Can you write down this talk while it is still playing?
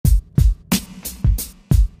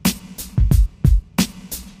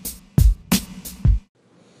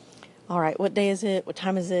All right, what day is it? What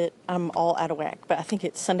time is it? I'm all out of whack, but I think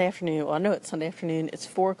it's Sunday afternoon. Well, I know it's Sunday afternoon. It's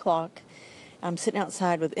 4 o'clock. I'm sitting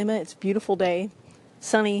outside with Emma. It's a beautiful day,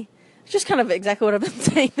 sunny. It's just kind of exactly what I've been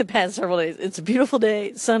saying the past several days. It's a beautiful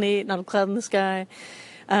day, sunny, not a cloud in the sky.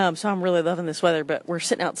 So I'm really loving this weather, but we're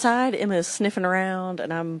sitting outside. Emma is sniffing around,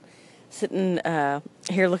 and I'm sitting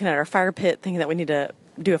here looking at our fire pit, thinking that we need to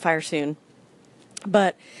do a fire soon.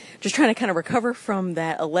 But just trying to kind of recover from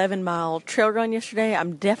that 11-mile trail run yesterday.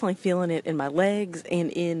 I'm definitely feeling it in my legs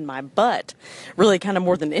and in my butt, really kind of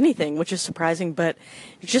more than anything, which is surprising, but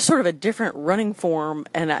it's just sort of a different running form,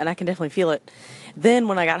 and I can definitely feel it. Then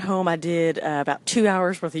when I got home, I did about 2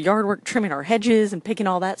 hours worth of yard work, trimming our hedges and picking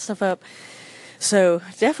all that stuff up. So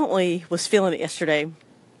definitely was feeling it yesterday.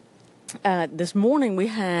 This morning we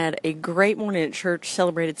had a great morning at church,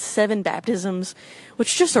 celebrated 7 baptisms, which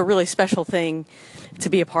is just a really special thing to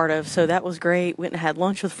be a part of. So that was great. Went and had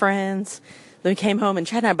lunch with friends. Then we came home and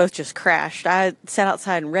Chad and I both just crashed. I sat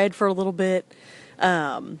outside and read for a little bit.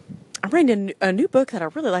 I'm reading a new book that I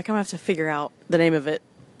really like. I'm going to have to figure out the name of it.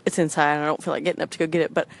 It's inside. I don't feel like getting up to go get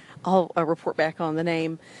it, but I'll report back on the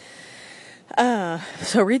name.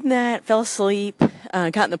 So reading that, fell asleep,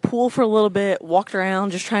 got in the pool for a little bit, walked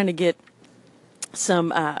around just trying to get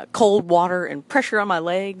some cold water and pressure on my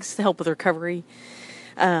legs to help with recovery.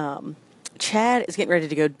 Chad is getting ready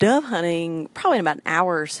to go dove hunting probably in about an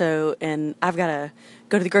hour or so, and I've got to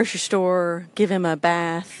go to the grocery store, give him a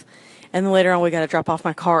bath, and then later on we got to drop off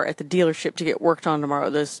my car at the dealership to get worked on tomorrow.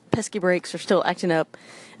 Those pesky brakes are still acting up.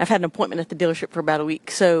 I've had an appointment at the dealership for about a week,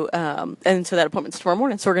 so that appointment's tomorrow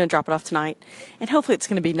morning, so we're going to drop it off tonight, and hopefully it's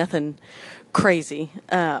going to be nothing crazy,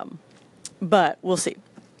 but we'll see.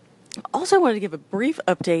 Also, I wanted to give a brief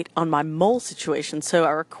update on my mole situation. So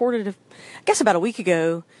I recorded, I guess about a week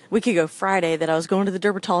ago Friday, that I was going to the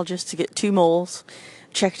dermatologist to get 2 moles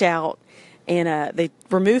checked out, and they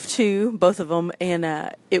removed 2, both of them,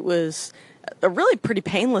 and it was a really pretty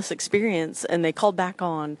painless experience. And they called back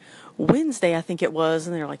on Wednesday, I think it was,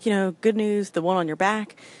 and they were like, good news, the one on your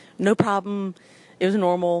back, no problem, it was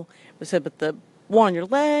normal. They said, but the one on your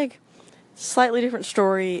leg, slightly different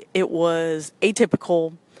story. It was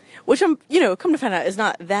atypical, which come to find out is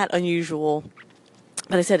not that unusual.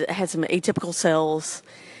 But I said it had some atypical cells,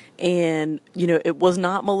 and, it was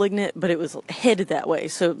not malignant, but it was headed that way.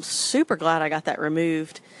 So I'm super glad I got that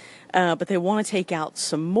removed. But they want to take out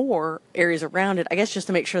some more areas around it, I guess just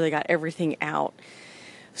to make sure they got everything out.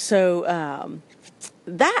 So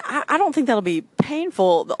I don't think that'll be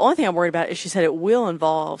painful. The only thing I'm worried about is she said it will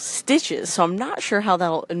involve stitches. So I'm not sure how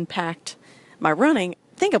that'll impact my running.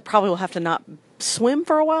 I think I probably will have to not swim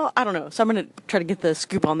for a while. I don't know. So I'm going to try to get the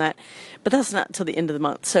scoop on that. But that's not until the end of the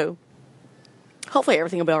month. So hopefully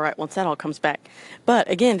everything will be all right once that all comes back. But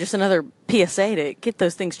again, just another PSA to get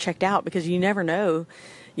those things checked out, because you never know,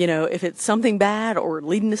 if it's something bad or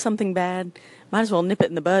leading to something bad. Might as well nip it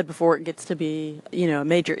in the bud before it gets to be, a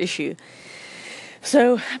major issue.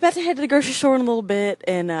 So I'm about to head to the grocery store in a little bit,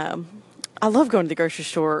 and I love going to the grocery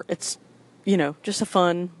store. It's, just a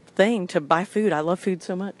fun thing to buy food. I love food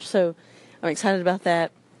so much, so I'm excited about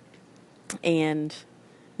that. And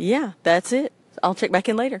yeah, that's it. I'll check back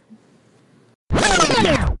in later.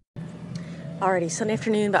 Alrighty, Sunday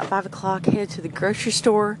afternoon, about 5 o'clock, headed to the grocery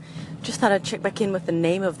store. Just thought I'd check back in with the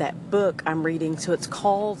name of that book I'm reading. So it's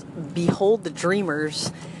called Behold the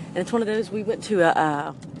Dreamers. And it's one of those, we went to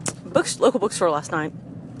a local bookstore last night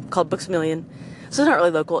called Books A Million. So it's not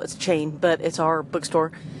really local, it's a chain, but it's our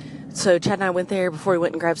bookstore. So Chad and I went there before we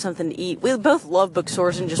went and grabbed something to eat. We both love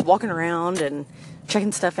bookstores and just walking around and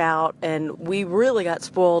checking stuff out. And we really got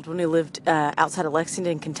spoiled when we lived outside of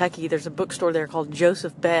Lexington, Kentucky. There's a bookstore there called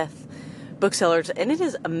Joseph Beth Booksellers, and it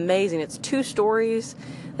is amazing. It's 2 stories.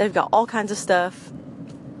 They've got all kinds of stuff.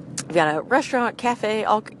 We've got a restaurant, cafe.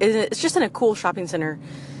 It's just in a cool shopping center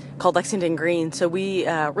called Lexington Green. So we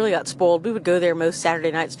really got spoiled. We would go there most Saturday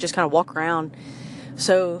nights, just kind of walk around.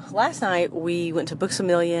 So last night we went to Books A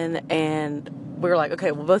Million, and we were like,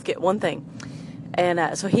 okay, we'll both get one thing.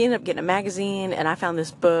 And so he ended up getting a magazine, and I found this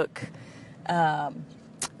book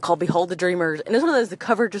called Behold the Dreamers. And it's one of those, the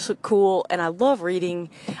cover just looked cool, and I love reading.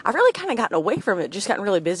 I've really kind of gotten away from it, just gotten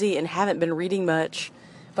really busy and haven't been reading much,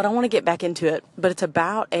 but I want to get back into it. But it's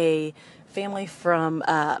about a family from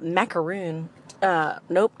Macaroon.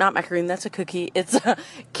 Nope, not Macaroon, that's a cookie. It's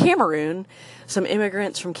Cameroon. Some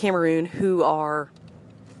immigrants from Cameroon who are,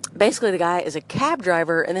 basically the guy is a cab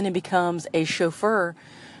driver, and then he becomes a chauffeur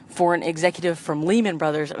for an executive from Lehman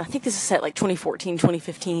Brothers. And I think this is set like 2014,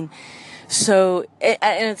 2015. So,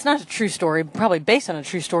 and it's not a true story, probably based on a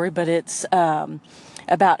true story, but it's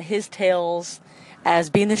about his tales as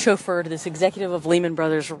being the chauffeur to this executive of Lehman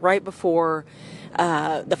Brothers right before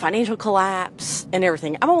the financial collapse and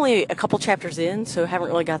everything. I'm only a couple chapters in, so haven't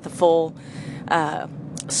really got the full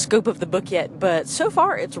scope of the book yet, but so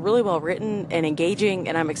far it's really well written and engaging,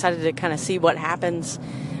 and I'm excited to kind of see what happens,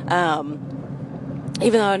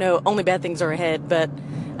 even though I know only bad things are ahead. But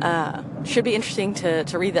should be interesting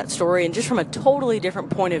to read that story, and just from a totally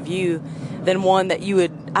different point of view than one that you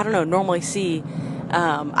would, I don't know, normally see.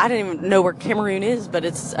 I didn't even know where Cameroon is, but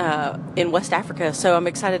it's in West Africa, so I'm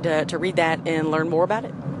excited to read that and learn more about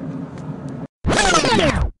it.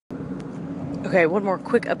 Okay, one more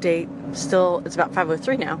quick update. Still, it's about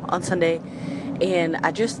 5:03 now on Sunday, and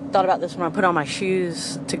I just thought about this when I put on my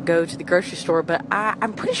shoes to go to the grocery store, but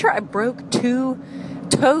I'm pretty sure I broke 2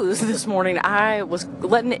 toes this morning. I was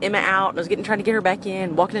letting Emma out, and I was trying to get her back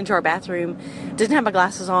in, walking into our bathroom, didn't have my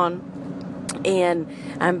glasses on, and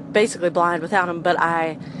I'm basically blind without them, but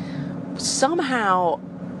I somehow,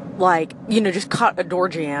 just caught a door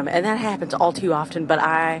jam, and that happens all too often, but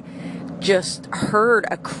I just heard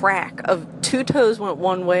a crack of 2 toes went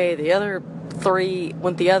one way, the other 3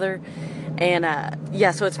 went the other, and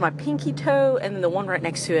so it's my pinky toe and then the one right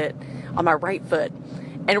next to it on my right foot,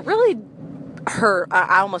 and it really hurt.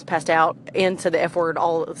 I almost passed out and said the F word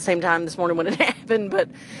all at the same time this morning when it happened, but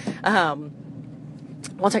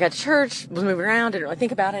once I got to church, was moving around, didn't really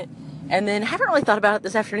think about it, and then haven't really thought about it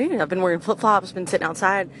this afternoon. I've been wearing flip-flops, been sitting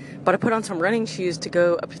outside, but I put on some running shoes to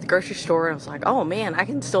go up to the grocery store, and I was like, oh man, I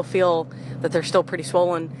can still feel that they're still pretty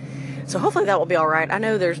swollen, so hopefully that will be alright. I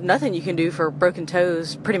know there's nothing you can do for broken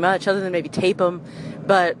toes, pretty much, other than maybe tape them,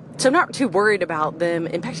 so I'm not too worried about them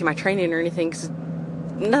impacting my training or anything, because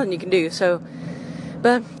nothing you can do,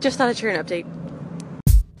 but just thought I'd share an update.